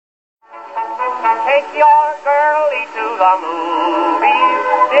Take your girlie to the movies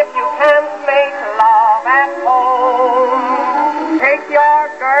if you can't make love at home. Take your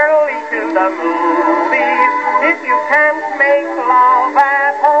girlie to the movies if you can't make love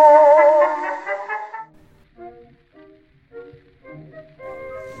at home.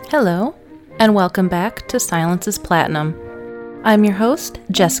 Hello, and welcome back to Silence is Platinum. I'm your host,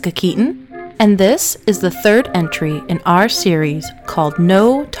 Jessica Keaton, and this is the third entry in our series called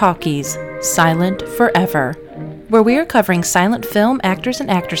No Talkies, Silent Forever, where we are covering silent film actors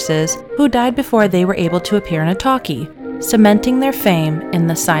and actresses who died before they were able to appear in a talkie, cementing their fame in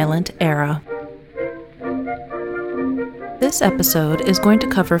the silent era. This episode is going to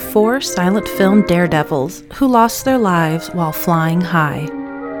cover 4 silent film daredevils who lost their lives while flying high.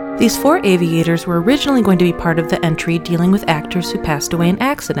 These 4 aviators were originally going to be part of the entry dealing with actors who passed away in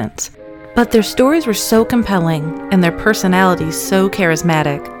accidents, but their stories were so compelling and their personalities so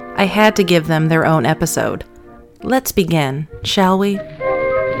charismatic, I had to give them their own episode. Let's begin, shall we?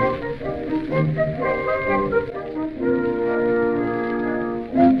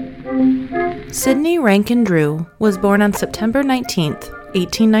 Sidney Rankin Drew was born on September 19,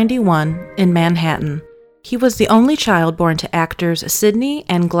 1891, in Manhattan. He was the only child born to actors Sidney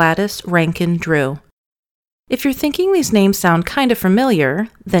and Gladys Rankin Drew. If you're thinking these names sound kind of familiar,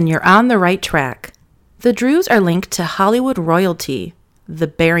 then you're on the right track. The Drews are linked to Hollywood royalty, the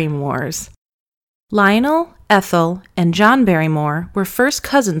Barrymores. Lionel, Ethel, and John Barrymore were first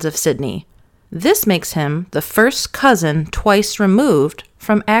cousins of Sidney. This makes him the first cousin twice removed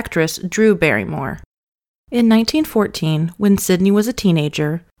from actress Drew Barrymore. In 1914, when Sidney was a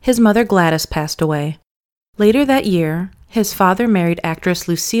teenager, his mother Gladys passed away. Later that year, his father married actress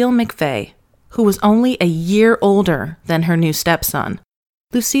Lucille McVeigh, who was only a year older than her new stepson.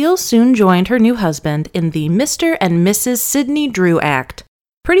 Lucille soon joined her new husband in the Mr. and Mrs. Sidney Drew Act,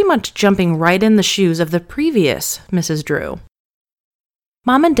 pretty much jumping right in the shoes of the previous Mrs. Drew.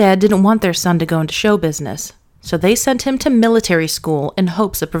 Mom and Dad didn't want their son to go into show business, so they sent him to military school in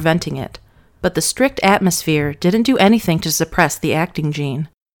hopes of preventing it, but the strict atmosphere didn't do anything to suppress the acting gene.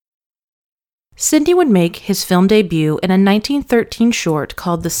 Sidney would make his film debut in a 1913 short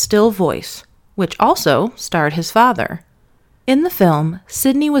called The Still Voice, which also starred his father. In the film,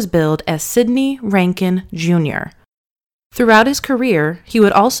 Sidney was billed as Sidney Rankin Jr. Throughout his career, he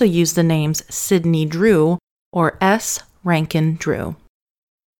would also use the names Sidney Drew or S. Rankin Drew.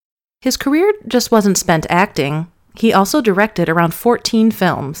 His career just wasn't spent acting. He also directed around 14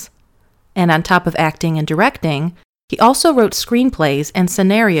 films. And on top of acting and directing, he also wrote screenplays and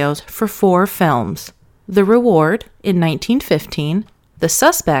scenarios for 4 films: The Reward in 1915, The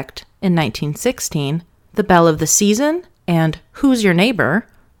Suspect in 1916, The Belle of the Season, and Who's Your Neighbor,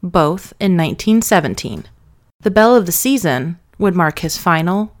 both in 1917. The Belle of the Season would mark his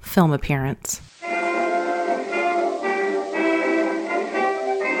final film appearance.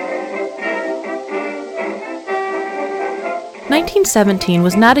 1917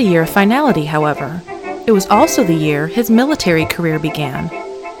 was not a year of finality, however. It was also the year his military career began.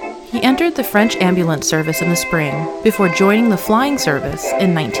 He entered the French ambulance service in the spring before joining the flying service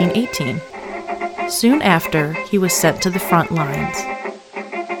in 1918. Soon after, he was sent to the front lines.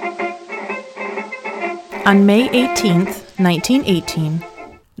 On May 18, 1918,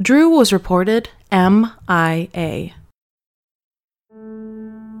 Drew was reported MIA.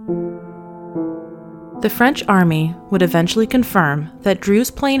 The French army would eventually confirm that Drew's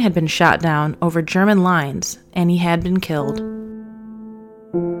plane had been shot down over German lines and he had been killed.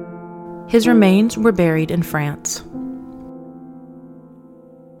 His remains were buried in France.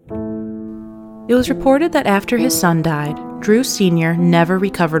 It was reported that after his son died, Drew Sr. never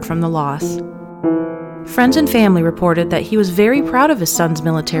recovered from the loss. Friends and family reported that he was very proud of his son's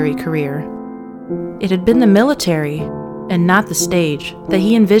military career. It had been the military, and not the stage, that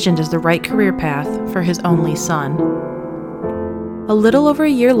he envisioned as the right career path for his only son. A little over a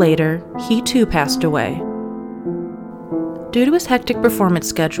year later, he too passed away. Due to his hectic performance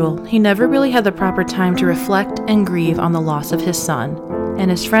schedule, he never really had the proper time to reflect and grieve on the loss of his son, and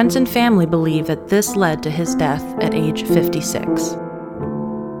his friends and family believe that this led to his death at age 56.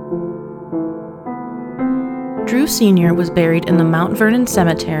 Drew Sr. was buried in the Mount Vernon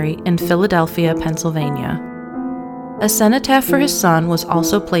Cemetery in Philadelphia, Pennsylvania. A cenotaph for his son was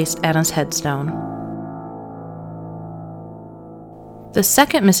also placed at his headstone. The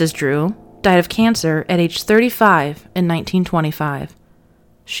second Mrs. Drew died of cancer at age 35 in 1925.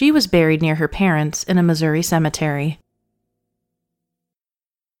 She was buried near her parents in a Missouri cemetery.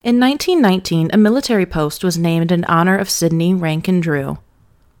 In 1919, a military post was named in honor of Sidney Rankin Drew.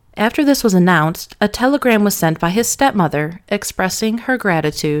 After this was announced, a telegram was sent by his stepmother expressing her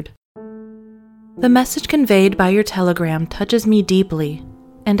gratitude. The message conveyed by your telegram touches me deeply,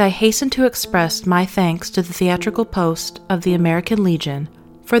 and I hasten to express my thanks to the Theatrical Post of the American Legion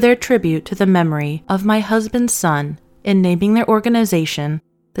for their tribute to the memory of my husband's son in naming their organization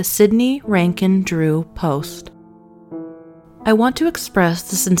the Sidney Rankin Drew Post. I want to express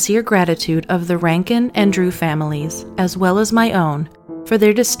the sincere gratitude of the Rankin and Drew families, as well as my own, for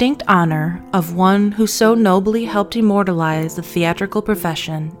their distinct honor of one who so nobly helped immortalize the theatrical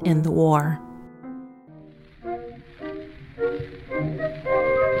profession in the war.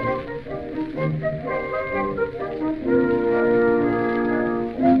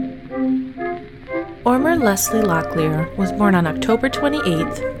 Ormer Leslie Locklear was born on October 28,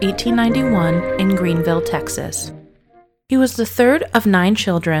 1891, in Greenville, Texas. He was the third of 9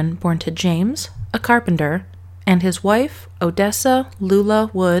 children born to James, a carpenter, and his wife, Odessa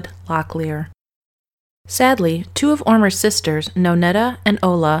Lula Wood Locklear. Sadly, 2 of Ormer's sisters, Nonetta and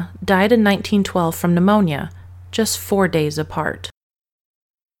Ola, died in 1912 from pneumonia, just 4 days apart.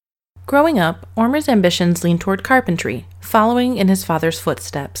 Growing up, Ormer's ambitions leaned toward carpentry, following in his father's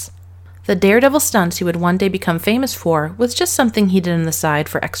footsteps. The daredevil stunts he would one day become famous for was just something he did on the side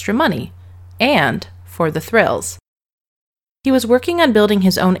for extra money, and for the thrills. He was working on building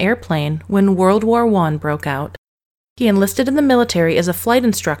his own airplane when World War I broke out. He enlisted in the military as a flight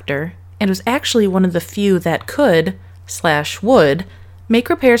instructor and was actually one of the few that would make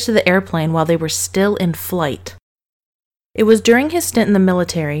repairs to the airplane while they were still in flight. It was during his stint in the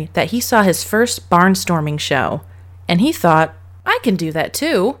military that he saw his first barnstorming show, and he thought, I can do that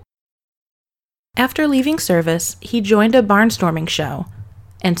too. After leaving service, he joined a barnstorming show,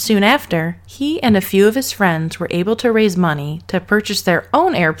 and soon after, he and a few of his friends were able to raise money to purchase their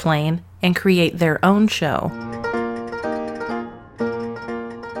own airplane and create their own show.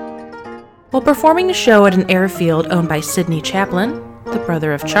 While performing a show at an airfield owned by Sidney Chaplin, the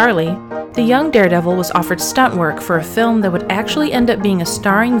brother of Charlie, the young daredevil was offered stunt work for a film that would actually end up being a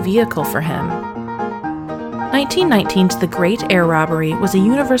starring vehicle for him. 1919's The Great Air Robbery was a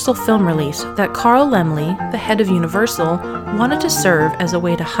Universal film release that Carl Laemmle, the head of Universal, wanted to serve as a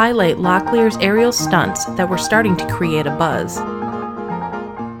way to highlight Locklear's aerial stunts that were starting to create a buzz.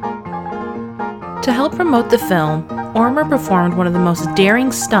 To help promote the film, Ormer performed one of the most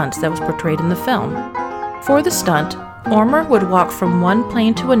daring stunts that was portrayed in the film. For the stunt, Ormer would walk from one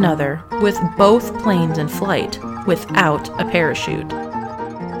plane to another with both planes in flight, without a parachute.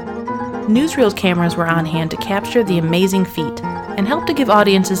 Newsreel cameras were on hand to capture the amazing feat and help to give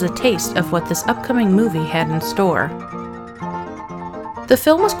audiences a taste of what this upcoming movie had in store. The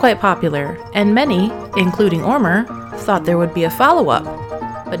film was quite popular, and many, including Ormer, thought there would be a follow-up.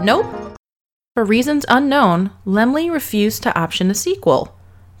 But nope. For reasons unknown, Laemmle refused to option a sequel,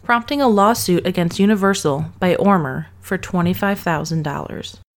 prompting a lawsuit against Universal by Ormer for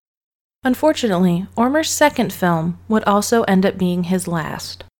 $25,000. Unfortunately, Ormer's second film would also end up being his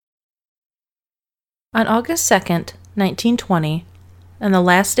last. On August 2nd, 1920, and the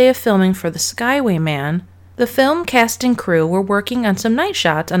last day of filming for The Skywayman, the film cast and crew were working on some night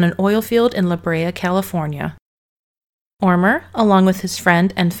shots on an oil field in La Brea, California. Ormer, along with his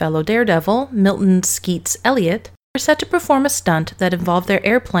friend and fellow daredevil, Milton Skeets Elliott, were set to perform a stunt that involved their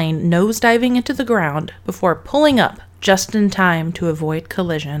airplane nosediving into the ground before pulling up just in time to avoid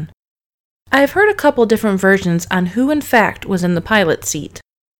collision. I have heard a couple different versions on who in fact was in the pilot's seat.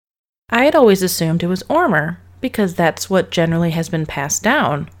 I had always assumed it was Ormer, because that's what generally has been passed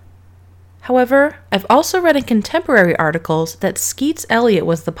down. However, I've also read in contemporary articles that Skeets Elliott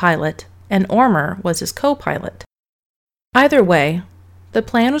was the pilot, and Ormer was his co-pilot. Either way, the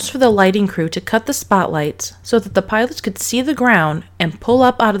plan was for the lighting crew to cut the spotlights so that the pilots could see the ground and pull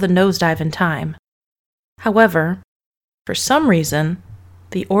up out of the nosedive in time. However, for some reason,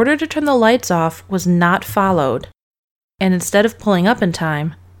 the order to turn the lights off was not followed, and instead of pulling up in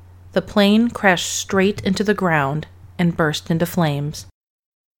time, the plane crashed straight into the ground and burst into flames.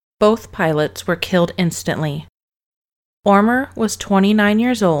 Both pilots were killed instantly. Ormer was 29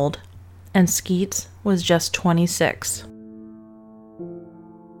 years old, and Skeets was just 26.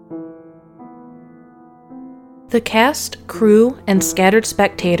 The cast, crew, and scattered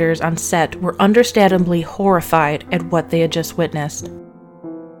spectators on set were understandably horrified at what they had just witnessed.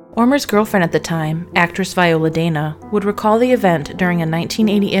 Ormer's girlfriend at the time, actress Viola Dana, would recall the event during a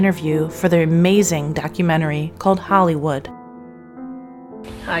 1980 interview for their amazing documentary called Hollywood.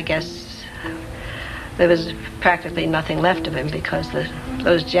 I guess there was practically nothing left of him because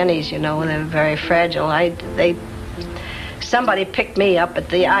those jennies, you know, they were very fragile. Somebody picked me up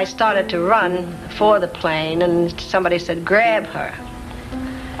I started to run for the plane, and somebody said, grab her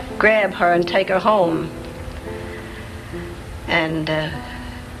and take her home. And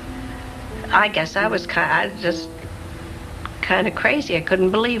I guess I was just kind of crazy. I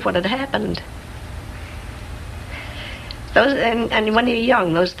couldn't believe what had happened. And when you're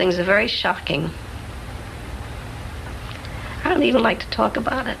young, those things are very shocking. I don't even like to talk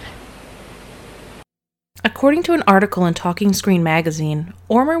about it. According to an article in Talking Screen magazine,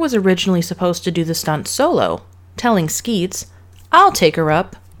 Ormer was originally supposed to do the stunt solo, telling Skeets, "I'll take her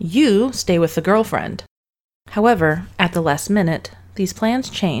up, you stay with the girlfriend." However, at the last minute, these plans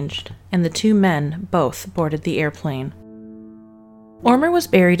changed, and the two men both boarded the airplane. Ormer was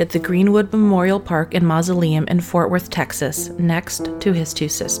buried at the Greenwood Memorial Park and Mausoleum in Fort Worth, Texas, next to his two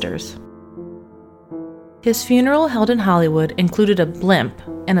sisters. His funeral held in Hollywood included a blimp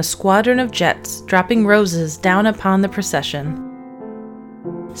and a squadron of jets dropping roses down upon the procession.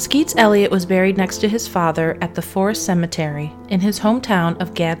 Skeets Elliott was buried next to his father at the Forest Cemetery in his hometown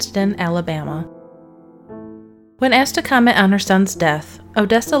of Gadsden, Alabama. When asked to comment on her son's death,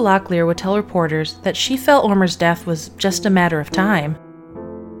 Odessa Locklear would tell reporters that she felt Ormer's death was just a matter of time.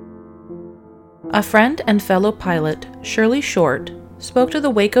 A friend and fellow pilot, Shirley Short, spoke to the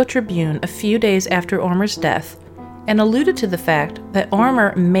Waco Tribune a few days after Ormer's death and alluded to the fact that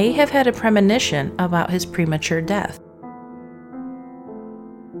Ormer may have had a premonition about his premature death.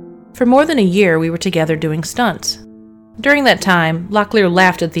 For more than a year, we were together doing stunts. During that time, Locklear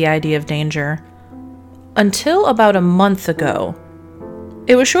laughed at the idea of danger. Until about a month ago.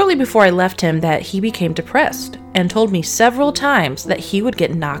 It was shortly before I left him that he became depressed and told me several times that he would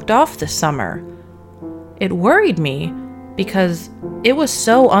get knocked off this summer. It worried me because it was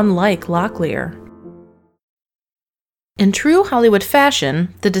so unlike Locklear. In true Hollywood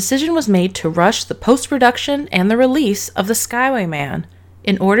fashion, the decision was made to rush the post-production and the release of The Skywayman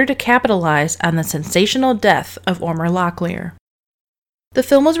in order to capitalize on the sensational death of Ormer Locklear. The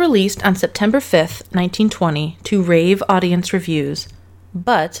film was released on September 5, 1920, to rave audience reviews,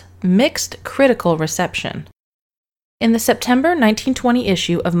 but mixed critical reception. In the September 1920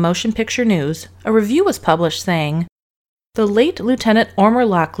 issue of Motion Picture News, a review was published saying, "The late Lieutenant Ormer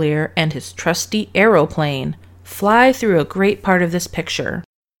Locklear and his trusty aeroplane fly through a great part of this picture.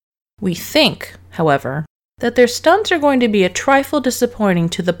 We think, however, that their stunts are going to be a trifle disappointing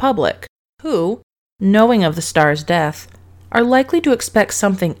to the public, who, knowing of the star's death, are likely to expect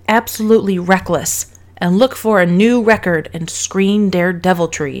something absolutely reckless and look for a new record in screen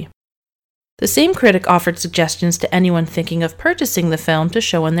daredeviltry." The same critic offered suggestions to anyone thinking of purchasing the film to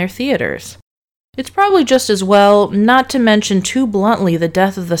show in their theaters. "It's probably just as well not to mention too bluntly the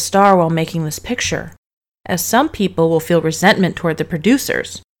death of the star while making this picture, as some people will feel resentment toward the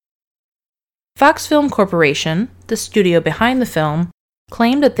producers." Fox Film Corporation, the studio behind the film,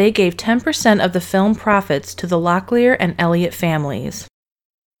 claimed that they gave 10% of the film profits to the Locklear and Elliott families.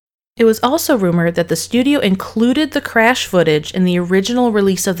 It was also rumored that the studio included the crash footage in the original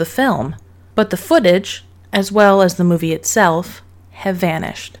release of the film, but the footage, as well as the movie itself, have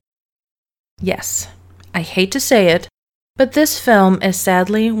vanished. Yes, I hate to say it, but this film is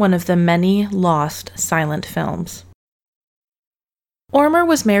sadly one of the many lost silent films. Ormer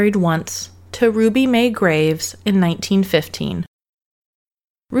was married once, to Ruby May Graves, in 1915.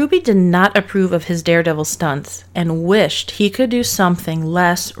 Ruby did not approve of his daredevil stunts and wished he could do something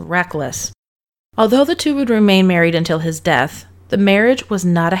less reckless. Although the two would remain married until his death, the marriage was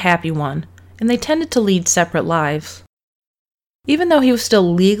not a happy one, and they tended to lead separate lives. Even though he was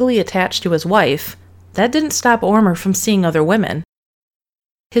still legally attached to his wife, that didn't stop Ormer from seeing other women.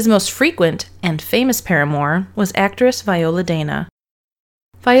 His most frequent and famous paramour was actress Viola Dana.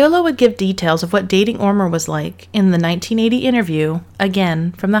 Viola would give details of what dating Ormer was like in the 1980 interview,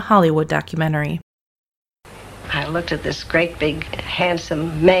 again from the Hollywood documentary. I looked at this great big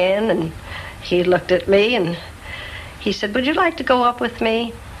handsome man, and he looked at me and he said, "Would you like to go up with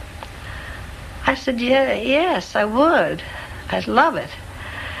me?" I said, yes, I would. I'd love it.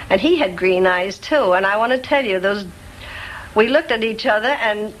 And he had green eyes too, and I want to tell you, we looked at each other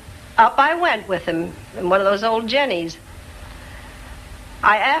and up I went with him in one of those old Jennies.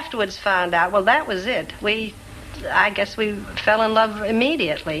 I afterwards found out, well, that was it. I guess we fell in love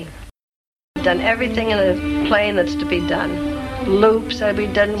immediately. Done everything in a plane that's to be done. Loops,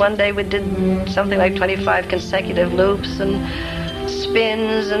 one day we did something like 25 consecutive loops and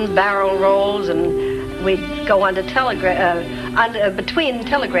spins and barrel rolls, and we'd go under between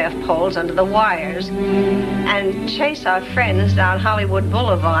telegraph poles under the wires and chase our friends down Hollywood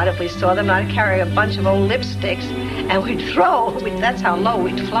Boulevard. If we saw them, I'd carry a bunch of old lipsticks and we'd that's how low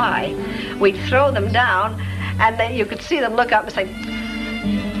we'd fly. We'd throw them down, and then you could see them look up and say,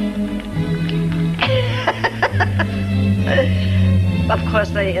 of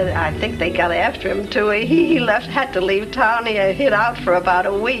course, I think they got after him too. He had to leave town. He hid out for about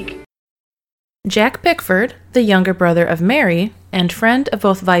a week. Jack Bickford, the younger brother of Mary and friend of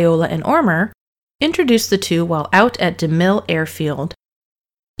both Viola and Ormer, introduced the two while out at DeMille Airfield.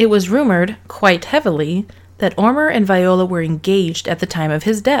 It was rumored, quite heavily, that Ormer and Viola were engaged at the time of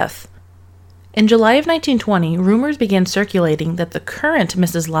his death. In July of 1920, rumors began circulating that the current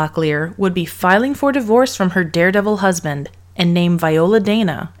Mrs. Locklear would be filing for divorce from her daredevil husband and name Viola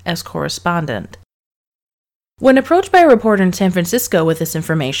Dana as correspondent. When approached by a reporter in San Francisco with this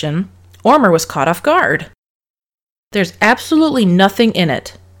information, Ormer was caught off guard. "There's absolutely nothing in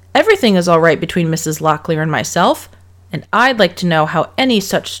it. Everything is all right between Mrs. Locklear and myself, and I'd like to know how any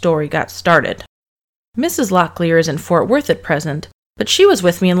such story got started. Mrs. Locklear is in Fort Worth at present, but she was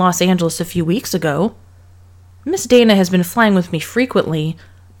with me in Los Angeles a few weeks ago. Miss Dana has been flying with me frequently,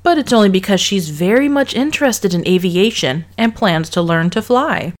 but it's only because she's very much interested in aviation and plans to learn to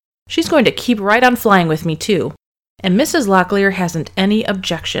fly. She's going to keep right on flying with me, too. And Mrs. Locklear hasn't any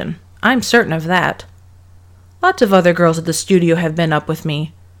objection. I'm certain of that. Lots of other girls at the studio have been up with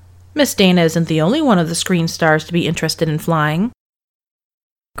me. Miss Dana isn't the only one of the screen stars to be interested in flying."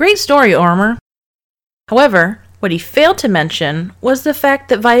 Great story, Ormer. However, what he failed to mention was the fact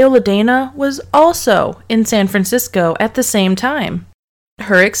that Viola Dana was also in San Francisco at the same time.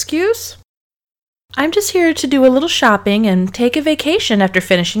 Her excuse? "I'm just here to do a little shopping and take a vacation after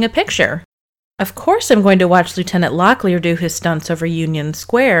finishing a picture. Of course I'm going to watch Lieutenant Locklear do his stunts over Union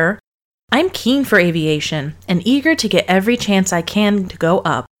Square. I'm keen for aviation and eager to get every chance I can to go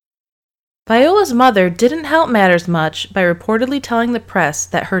up." Viola's mother didn't help matters much by reportedly telling the press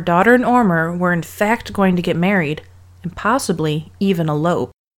that her daughter and Ormer were in fact going to get married, and possibly even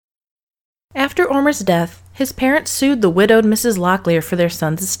elope. After Ormer's death, his parents sued the widowed Mrs. Locklear for their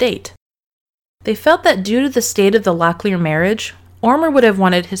son's estate. They felt that due to the state of the Locklear marriage, Ormer would have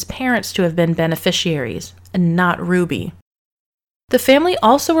wanted his parents to have been beneficiaries, and not Ruby. The family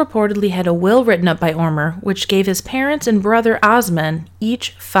also reportedly had a will written up by Ormer, which gave his parents and brother Osman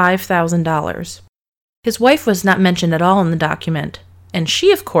each $5,000. His wife was not mentioned at all in the document, and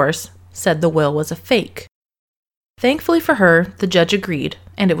she, of course, said the will was a fake. Thankfully for her, the judge agreed,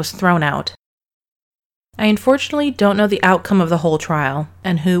 and it was thrown out. I unfortunately don't know the outcome of the whole trial,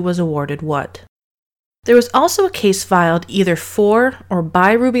 and who was awarded what. There was also a case filed either for or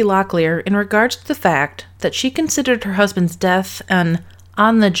by Ruby Locklear in regards to the fact that she considered her husband's death an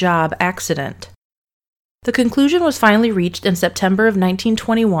on-the-job accident. The conclusion was finally reached in September of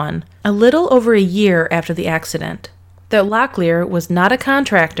 1921, a little over a year after the accident, that Locklear was not a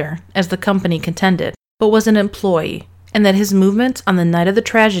contractor, as the company contended, but was an employee, and that his movements on the night of the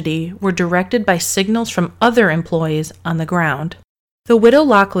tragedy were directed by signals from other employees on the ground. The widow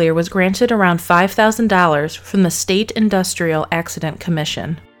Locklear was granted around $5,000 from the State Industrial Accident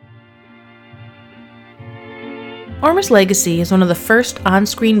Commission. Ormer's legacy as one of the first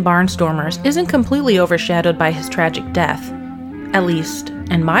on-screen barnstormers isn't completely overshadowed by his tragic death, at least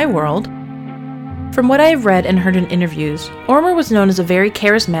in my world. From what I have read and heard in interviews, Ormer was known as a very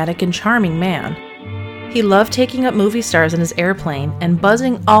charismatic and charming man. He loved taking up movie stars in his airplane and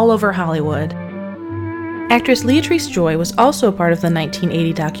buzzing all over Hollywood. Actress Leatrice Joy was also a part of the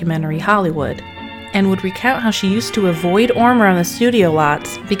 1980 documentary Hollywood, and would recount how she used to avoid Ormer on the studio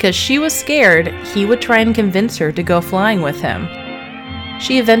lots because she was scared he would try and convince her to go flying with him.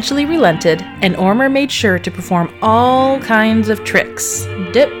 She eventually relented, and Ormer made sure to perform all kinds of tricks,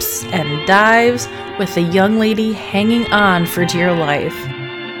 dips, and dives with the young lady hanging on for dear life.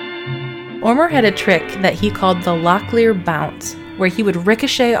 Ormer had a trick that he called the Locklear Bounce, where he would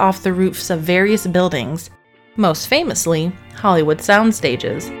ricochet off the roofs of various buildings, most famously, Hollywood sound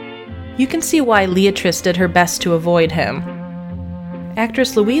stages. You can see why Leatrice did her best to avoid him.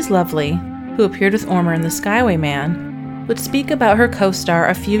 Actress Louise Lovely, who appeared with Ormer in The Skyway Man, would speak about her co-star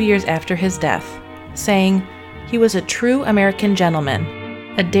a few years after his death, saying, "He was a true American gentleman,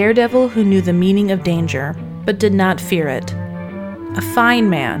 a daredevil who knew the meaning of danger, but did not fear it. A fine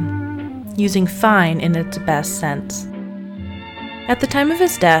man," using fine in its best sense. At the time of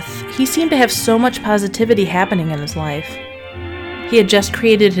his death, he seemed to have so much positivity happening in his life. He had just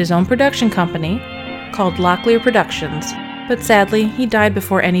created his own production company, called Locklear Productions, but sadly, he died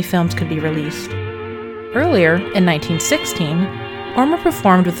before any films could be released. Earlier, in 1916, Ormer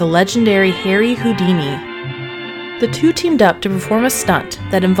performed with the legendary Harry Houdini. The two teamed up to perform a stunt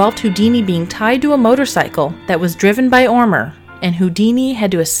that involved Houdini being tied to a motorcycle that was driven by Ormer, and Houdini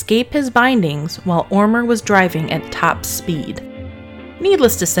had to escape his bindings while Ormer was driving at top speed.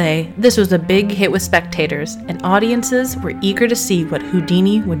 Needless to say, this was a big hit with spectators, and audiences were eager to see what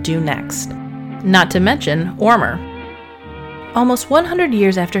Houdini would do next. Not to mention Ormer. Almost 100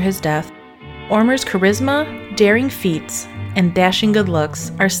 years after his death, Ormer's charisma, daring feats, and dashing good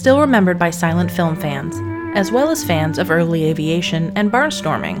looks are still remembered by silent film fans, as well as fans of early aviation and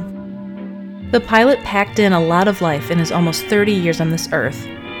barnstorming. The pilot packed in a lot of life in his almost 30 years on this earth,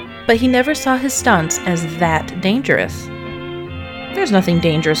 but he never saw his stunts as that dangerous. There's nothing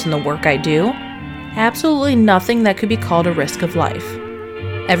dangerous in the work I do. Absolutely nothing that could be called a risk of life.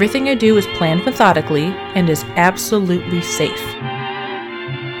 Everything I do is planned methodically and is absolutely safe.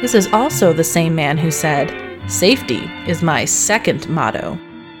 This is also the same man who said, "Safety is my second motto."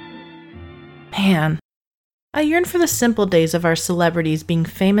 Man, I yearn for the simple days of our celebrities being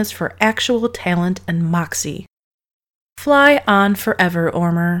famous for actual talent and moxie. Fly on forever,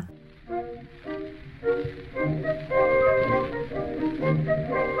 Ormer.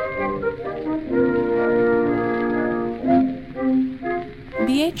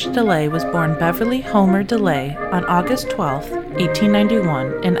 B.H. DeLay was born Beverly Homer DeLay on August 12,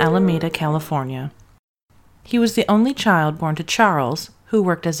 1891, in Alameda, California. He was the only child born to Charles, who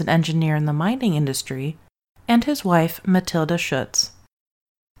worked as an engineer in the mining industry, and his wife, Matilda Schutz.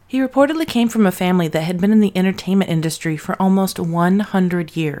 He reportedly came from a family that had been in the entertainment industry for almost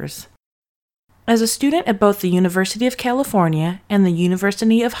 100 years. As a student at both the University of California and the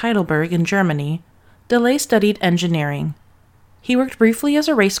University of Heidelberg in Germany, DeLay studied engineering. He worked briefly as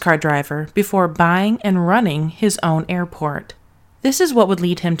a race car driver before buying and running his own airport. This is what would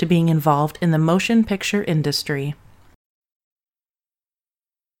lead him to being involved in the motion picture industry.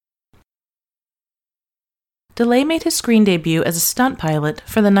 DeLay made his screen debut as a stunt pilot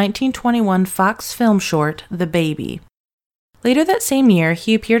for the 1921 Fox film short, The Baby. Later that same year,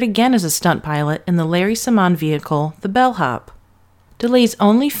 he appeared again as a stunt pilot in the Larry Samon vehicle, The Bellhop. DeLay's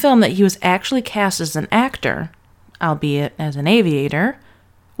only film that he was actually cast as an actor, albeit as an aviator,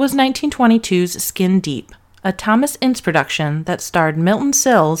 was 1922's Skin Deep, a Thomas Ince production that starred Milton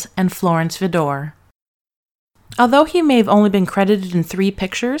Sills and Florence Vidor. Although he may have only been credited in 3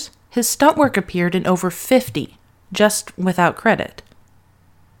 pictures, his stunt work appeared in over 50, just without credit.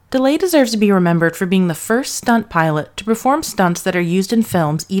 DeLay deserves to be remembered for being the first stunt pilot to perform stunts that are used in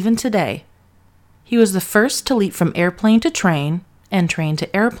films even today. He was the first to leap from airplane to train, and train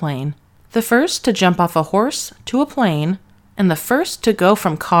to airplane, the first to jump off a horse to a plane, and the first to go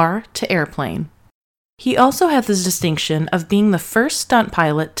from car to airplane. He also had the distinction of being the first stunt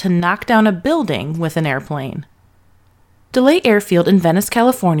pilot to knock down a building with an airplane. DeLay Airfield in Venice,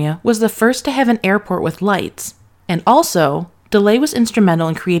 California was the first to have an airport with lights, and also, DeLay was instrumental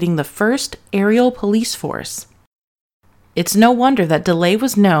in creating the first aerial police force. It's no wonder that DeLay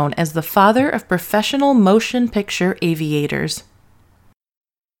was known as the father of professional motion picture aviators.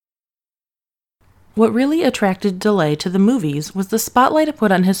 What really attracted DeLay to the movies was the spotlight it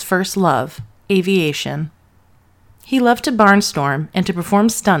put on his first love, aviation. He loved to barnstorm and to perform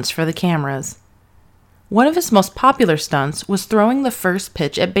stunts for the cameras. One of his most popular stunts was throwing the first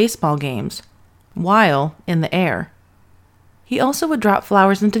pitch at baseball games, while in the air. He also would drop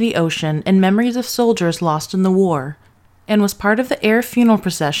flowers into the ocean in memories of soldiers lost in the war, and was part of the air funeral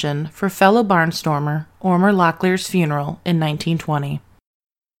procession for fellow barnstormer Ormer Locklear's funeral in 1920.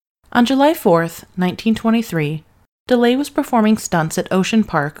 On July 4th, 1923, DeLay was performing stunts at Ocean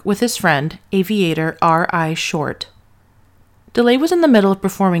Park with his friend, aviator R.I. Short. DeLay was in the middle of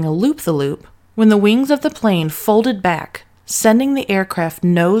performing a loop-the-loop when the wings of the plane folded back, sending the aircraft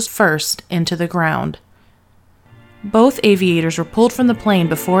nose first into the ground. Both aviators were pulled from the plane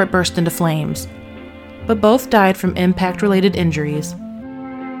before it burst into flames, but both died from impact-related injuries.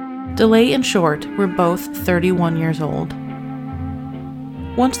 DeLay and Short were both 31 years old.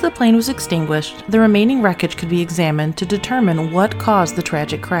 Once the plane was extinguished, the remaining wreckage could be examined to determine what caused the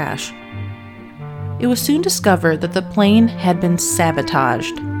tragic crash. It was soon discovered that the plane had been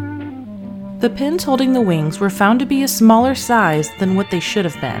sabotaged. The pins holding the wings were found to be a smaller size than what they should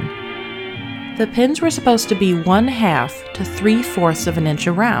have been. The pins were supposed to be 1/2 to 3/4 of an inch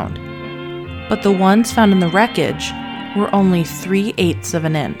around, but the ones found in the wreckage were only 3/8 of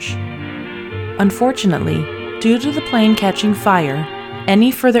an inch. Unfortunately, due to the plane catching fire,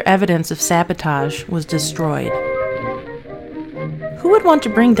 any further evidence of sabotage was destroyed. Who would want to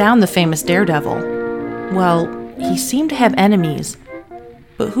bring down the famous Daredevil? Well, he seemed to have enemies,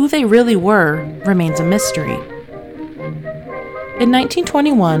 but who they really were remains a mystery. In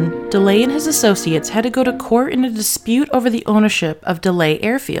 1921, DeLay and his associates had to go to court in a dispute over the ownership of DeLay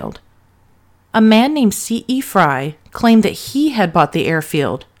Airfield. A man named C.E. Fry claimed that he had bought the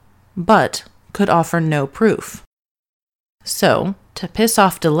airfield, but could offer no proof. So, to piss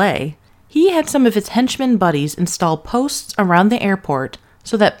off DeLay, he had some of his henchman buddies install posts around the airport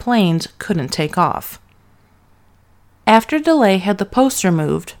so that planes couldn't take off. After DeLay had the posts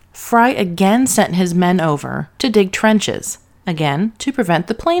removed, Fry again sent his men over to dig trenches, again to prevent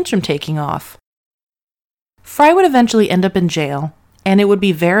the planes from taking off. Fry would eventually end up in jail, and it would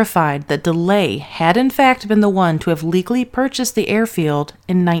be verified that DeLay had in fact been the one to have legally purchased the airfield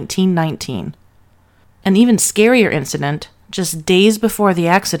in 1919. An even scarier incident, just days before the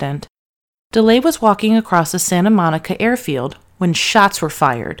accident, DeLay was walking across the Santa Monica airfield when shots were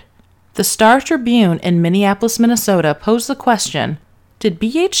fired. The Star-Tribune in Minneapolis, Minnesota posed the question, did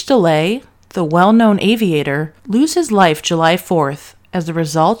B.H. DeLay, the well-known aviator, lose his life July 4th as a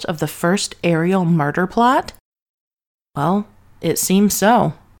result of the first aerial murder plot? Well, it seems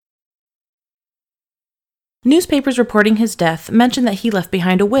so. Newspapers reporting his death mentioned that he left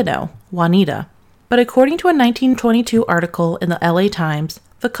behind a widow, Juanita, but according to a 1922 article in the LA Times,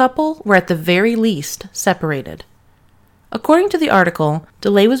 the couple were at the very least separated. According to the article,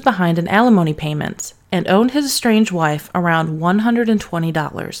 DeLay was behind in alimony payments and owed his estranged wife around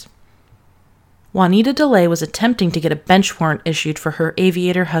 $120. Juanita DeLay was attempting to get a bench warrant issued for her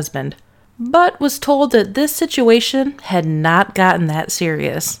aviator husband, but was told that this situation had not gotten that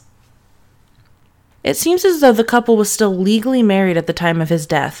serious. It seems as though the couple was still legally married at the time of his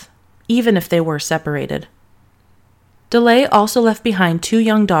death, even if they were separated. DeLay also left behind 2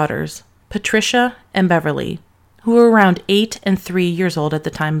 young daughters, Patricia and Beverly, who were around 8 and 3 years old at the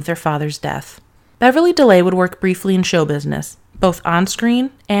time of their father's death. Beverly DeLay would work briefly in show business, both on screen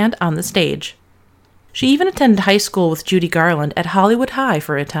and on the stage. She even attended high school with Judy Garland at Hollywood High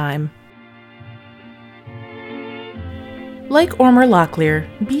for a time. Like Ormer Locklear,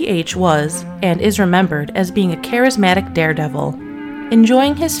 B.H. was, and is remembered as being a charismatic daredevil,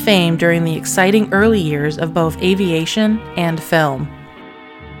 enjoying his fame during the exciting early years of both aviation and film.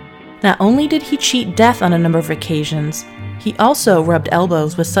 Not only did he cheat death on a number of occasions, he also rubbed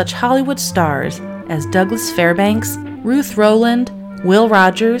elbows with such Hollywood stars as Douglas Fairbanks, Ruth Rowland, Will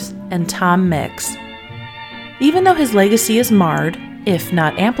Rogers, and Tom Mix. Even though his legacy is marred, if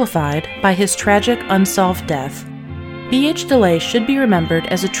not amplified, by his tragic unsolved death, B.H. DeLay should be remembered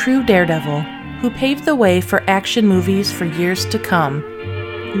as a true daredevil who paved the way for action movies for years to come,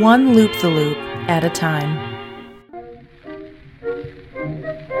 one loop-the-loop at a time.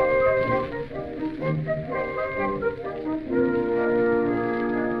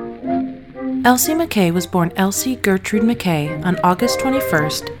 Elsie McKay was born Elsie Gertrude McKay on August 21,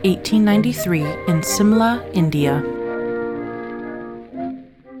 1893, in Simla, India.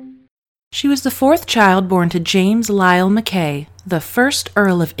 She was the 4th child born to James Lyle McKay, the 1st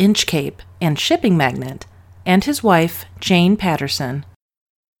Earl of Inchcape and shipping magnate, and his wife, Jane Patterson.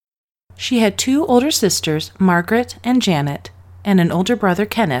 She had 2 older sisters, Margaret and Janet, and an older brother,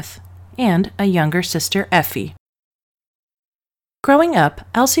 Kenneth, and a younger sister, Effie. Growing up,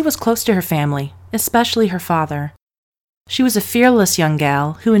 Elsie was close to her family, especially her father. She was a fearless young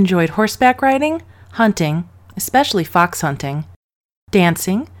gal who enjoyed horseback riding, hunting, especially fox hunting,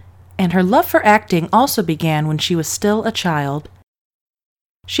 dancing, and her love for acting also began when she was still a child.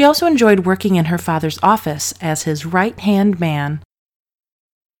 She also enjoyed working in her father's office as his right-hand man.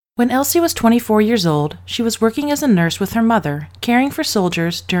 When Elsie was 24 years old, she was working as a nurse with her mother, caring for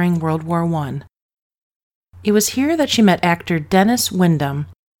soldiers during World War I. It was here that she met actor Dennis Wyndham.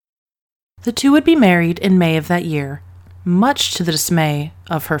 The two would be married in May of that year, much to the dismay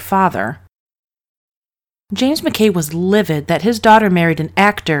of her father. James McKay was livid that his daughter married an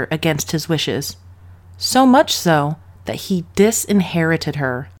actor against his wishes, so much so that he disinherited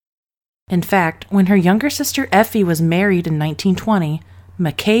her. In fact, when her younger sister Effie was married in 1920,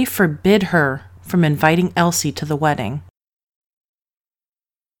 McKay forbid her from inviting Elsie to the wedding.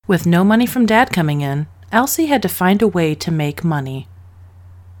 With no money from Dad coming in, Elsie had to find a way to make money.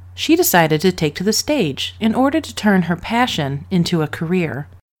 She decided to take to the stage in order to turn her passion into a career.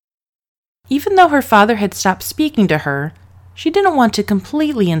 Even though her father had stopped speaking to her, she didn't want to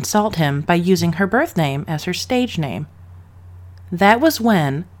completely insult him by using her birth name as her stage name. That was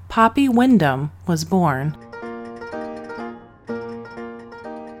when Poppy Wyndham was born.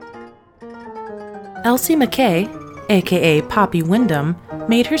 Elsie McKay, aka Poppy Wyndham,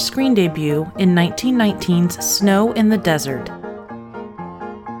 made her screen debut in 1919's Snow in the Desert.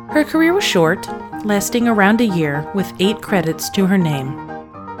 Her career was short, lasting around a year with 8 credits to her name,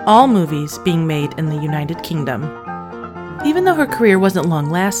 all movies being made in the United Kingdom. Even though her career wasn't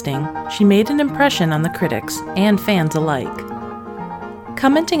long-lasting, she made an impression on the critics and fans alike.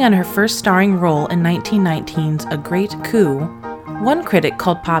 Commenting on her first starring role in 1919's A Great Coup, one critic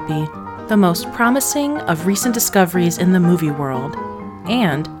called Poppy the most promising of recent discoveries in the movie world,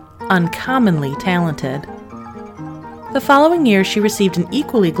 and uncommonly talented. The following year, she received an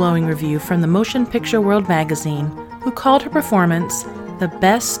equally glowing review from the Motion Picture World magazine, who called her performance the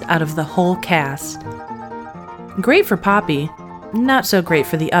best out of the whole cast. Great for Poppy, not so great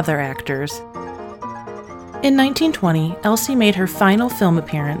for the other actors. In 1920, Elsie made her final film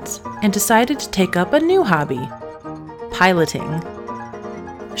appearance and decided to take up a new hobby: piloting.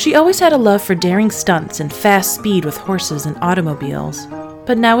 She always had a love for daring stunts and fast speed with horses and automobiles,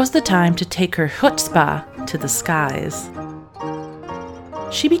 but now was the time to take her chutzpah to the skies.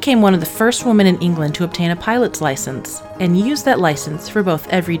 She became one of the first women in England to obtain a pilot's license and used that license for both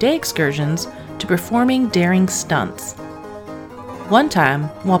everyday excursions to performing daring stunts. One time,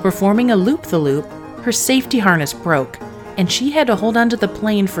 while performing a loop-the-loop, her safety harness broke, and she had to hold onto the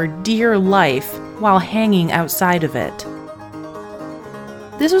plane for dear life while hanging outside of it.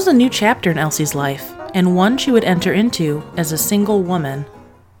 This was a new chapter in Elsie's life, and one she would enter into as a single woman.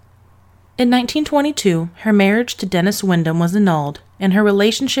 In 1922, her marriage to Dennis Wyndham was annulled, and her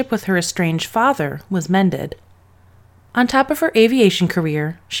relationship with her estranged father was mended. On top of her aviation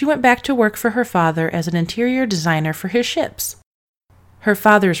career, she went back to work for her father as an interior designer for his ships. Her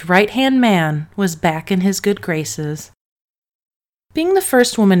father's right-hand man was back in his good graces. Being the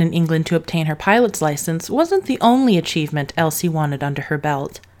first woman in England to obtain her pilot's license wasn't the only achievement Elsie wanted under her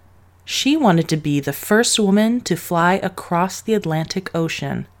belt. She wanted to be the first woman to fly across the Atlantic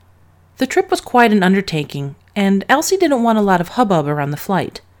Ocean. The trip was quite an undertaking, and Elsie didn't want a lot of hubbub around the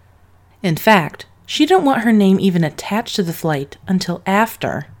flight. In fact, she didn't want her name even attached to the flight until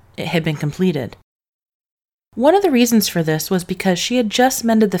after it had been completed. One of the reasons for this was because she had just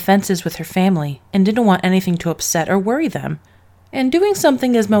mended the fences with her family and didn't want anything to upset or worry them, and doing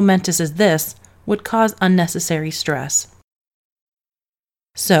something as momentous as this would cause unnecessary stress.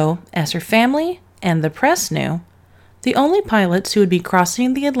 So, as her family and the press knew, the only pilots who would be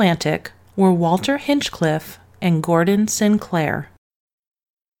crossing the Atlantic were Walter Hinchcliffe and Gordon Sinclair.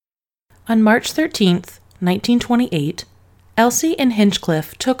 On March 13th, 1928, Elsie and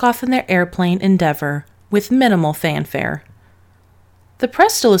Hinchcliffe took off in their airplane Endeavour with minimal fanfare. The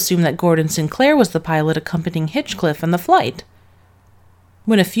press still assumed that Gordon Sinclair was the pilot accompanying Hinchcliffe on the flight.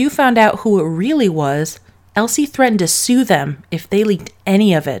 When a few found out who it really was, Elsie threatened to sue them if they leaked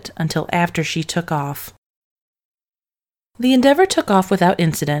any of it until after she took off. The Endeavour took off without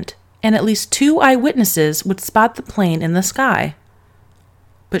incident, and at least 2 eyewitnesses would spot the plane in the sky.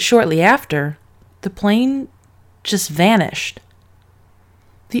 But shortly after, the plane just vanished.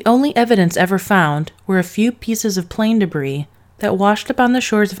 The only evidence ever found were a few pieces of plane debris that washed up on the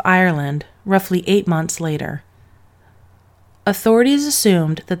shores of Ireland roughly 8 months later. Authorities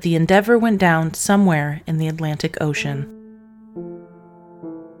assumed that the Endeavour went down somewhere in the Atlantic Ocean.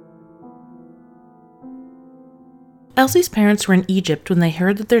 Elsie's parents were in Egypt when they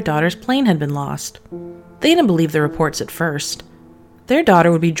heard that their daughter's plane had been lost. They didn't believe the reports at first. Their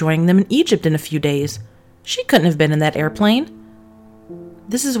daughter would be joining them in Egypt in a few days. She couldn't have been in that airplane.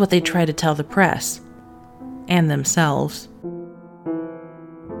 This is what they tried to tell the press, and themselves.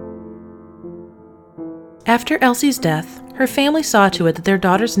 After Elsie's death, her family saw to it that their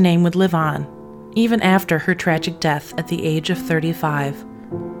daughter's name would live on, even after her tragic death at the age of 35.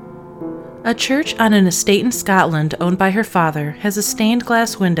 A church on an estate in Scotland owned by her father has a stained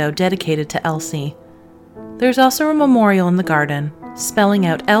glass window dedicated to Elsie. There's also a memorial in the garden, spelling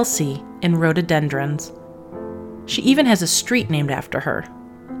out Elsie in rhododendrons. She even has a street named after her.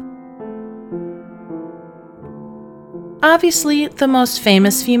 Obviously, the most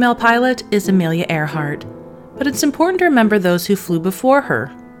famous female pilot is Amelia Earhart, but it's important to remember those who flew before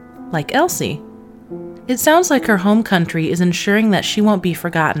her, like Elsie. It sounds like her home country is ensuring that she won't be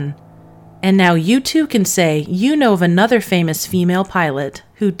forgotten. And now you too can say you know of another famous female pilot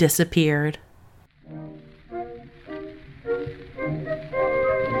who disappeared.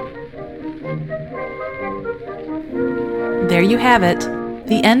 There you have it,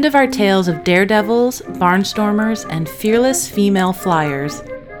 the end of our tales of daredevils, barnstormers, and fearless female flyers.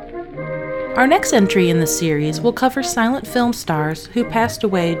 Our next entry in the series will cover silent film stars who passed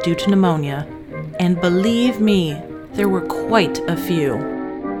away due to pneumonia, and believe me, there were quite a few.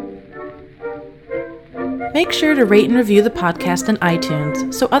 Make sure to rate and review the podcast on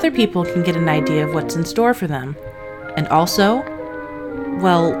iTunes so other people can get an idea of what's in store for them. And also,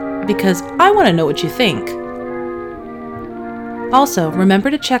 well, because I want to know what you think. Also, remember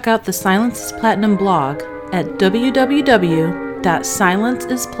to check out the Silence is Platinum blog at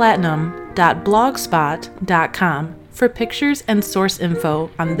www.silencesplatinum.blogspot.com for pictures and source info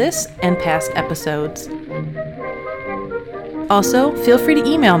on this and past episodes. Also, feel free to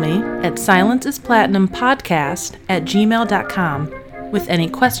email me at silencesplatinumpodcast@gmail.com with any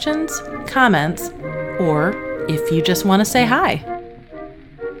questions, comments, or if you just want to say hi.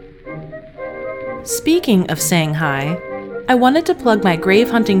 Speaking of saying hi, I wanted to plug my grave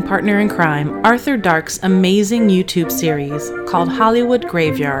hunting partner in crime, Arthur Dark's amazing YouTube series called Hollywood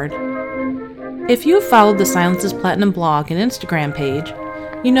Graveyard. If you've followed the Silences Platinum blog and Instagram page,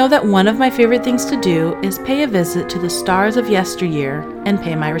 you know that one of my favorite things to do is pay a visit to the stars of yesteryear and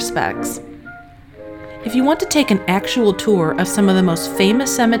pay my respects. If you want to take an actual tour of some of the most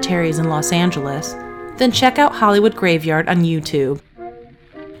famous cemeteries in Los Angeles, then check out Hollywood Graveyard on YouTube.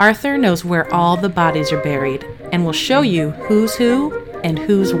 Arthur knows where all the bodies are buried and will show you who's who and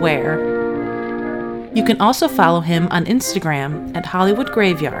who's where. You can also follow him on Instagram at Hollywood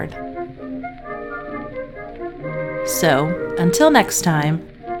Graveyard. So, until next time,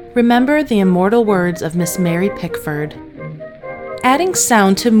 remember the immortal words of Miss Mary Pickford. Adding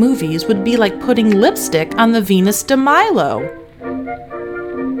sound to movies would be like putting lipstick on the Venus de Milo.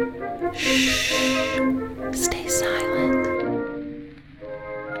 Shh. Stay silent.